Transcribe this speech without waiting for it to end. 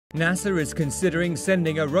NASA is considering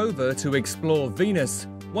sending a rover to explore Venus,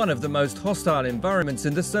 one of the most hostile environments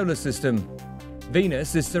in the solar system.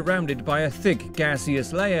 Venus is surrounded by a thick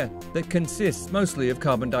gaseous layer that consists mostly of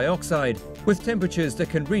carbon dioxide, with temperatures that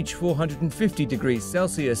can reach 450 degrees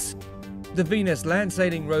Celsius. The Venus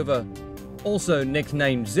Landsailing Rover, also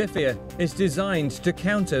nicknamed Zephyr, is designed to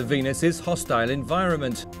counter Venus's hostile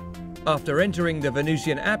environment. After entering the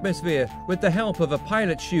Venusian atmosphere with the help of a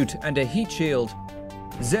pilot chute and a heat shield,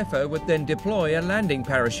 Zephyr would then deploy a landing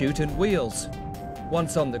parachute and wheels.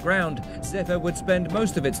 Once on the ground, Zephyr would spend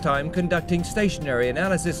most of its time conducting stationary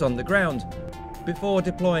analysis on the ground, before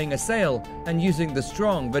deploying a sail and using the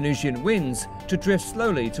strong Venusian winds to drift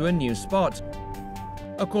slowly to a new spot.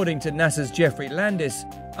 According to NASA's Jeffrey Landis,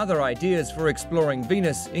 other ideas for exploring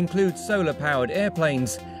Venus include solar-powered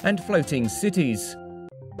airplanes and floating cities.